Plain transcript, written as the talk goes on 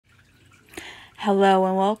Hello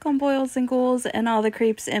and welcome, boils and ghouls and all the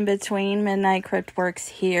creeps in between. Midnight Cryptworx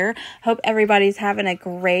here. Hope everybody's having a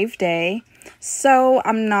great day. So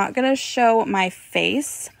I'm not going to show my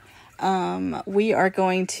face. We are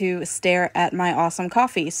going to stare at my awesome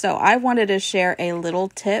coffee. So I wanted to share a little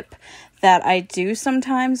tip that I do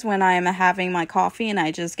sometimes when I'm having my coffee and I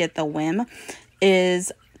just get the whim,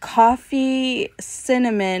 is coffee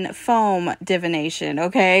cinnamon foam divination.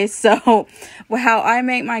 Okay, so how I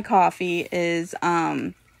make my coffee is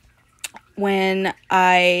when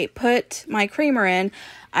I put my creamer in,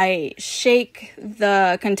 I shake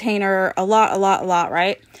the container a lot,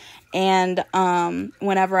 right? And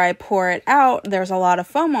whenever I pour it out, there's a lot of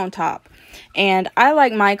foam on top. And I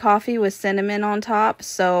like my coffee with cinnamon on top,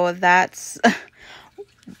 so that's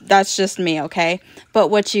just me, okay? But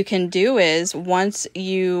what you can do is once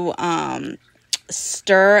you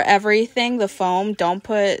stir everything, the foam, don't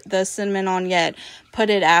put the cinnamon on yet. Put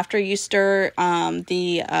it after you stir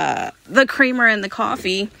the creamer in the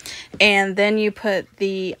coffee, and then you put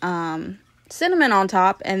the cinnamon on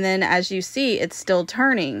top, and then as you see, it's still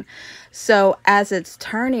turning. So as it's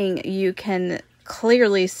turning, you can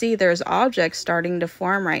clearly see there's objects starting to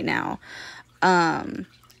form right now.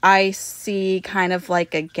 I see kind of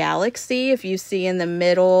like a galaxy, if you see in the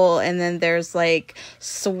middle, and then there's like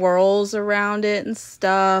swirls around it and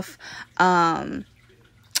stuff.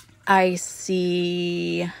 I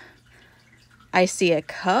see a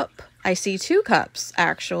cup. I see two cups,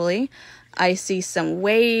 actually. I see some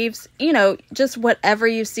waves. You know, just whatever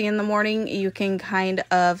you see in the morning, you can kind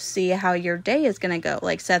of see how your day is going to go.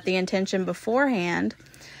 Like, set the intention beforehand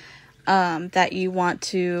that you want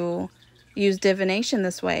to use divination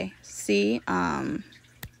this way. See,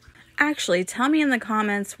 actually, tell me in the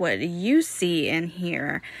comments what you see in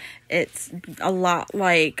here. It's a lot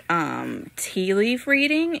like tea leaf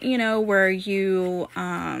reading, you know, where you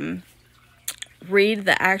read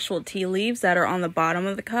the actual tea leaves that are on the bottom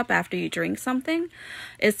of the cup after you drink something.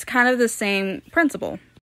 It's kind of the same principle.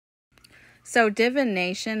 So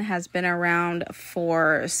divination has been around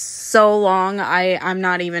for so long, I'm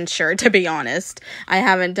not even sure, to be honest. I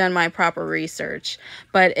haven't done my proper research.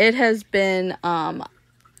 But it has been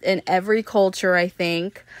in every culture, I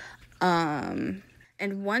think. And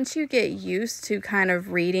once you get used to kind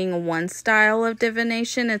of reading one style of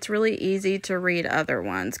divination, it's really easy to read other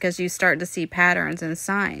ones because you start to see patterns and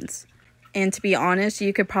signs. And to be honest,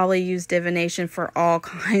 you could probably use divination for all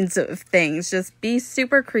kinds of things. Just be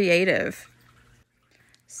super creative.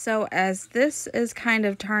 So as this is kind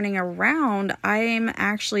of turning around, I'm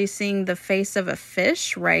actually seeing the face of a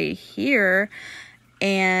fish right here.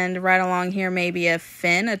 And right along here, maybe a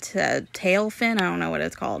fin, a tail fin. I don't know what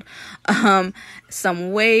it's called.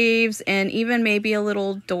 Some waves, and even maybe a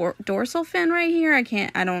little dorsal fin right here.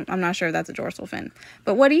 I'm not sure if that's a dorsal fin.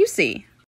 But what do you see?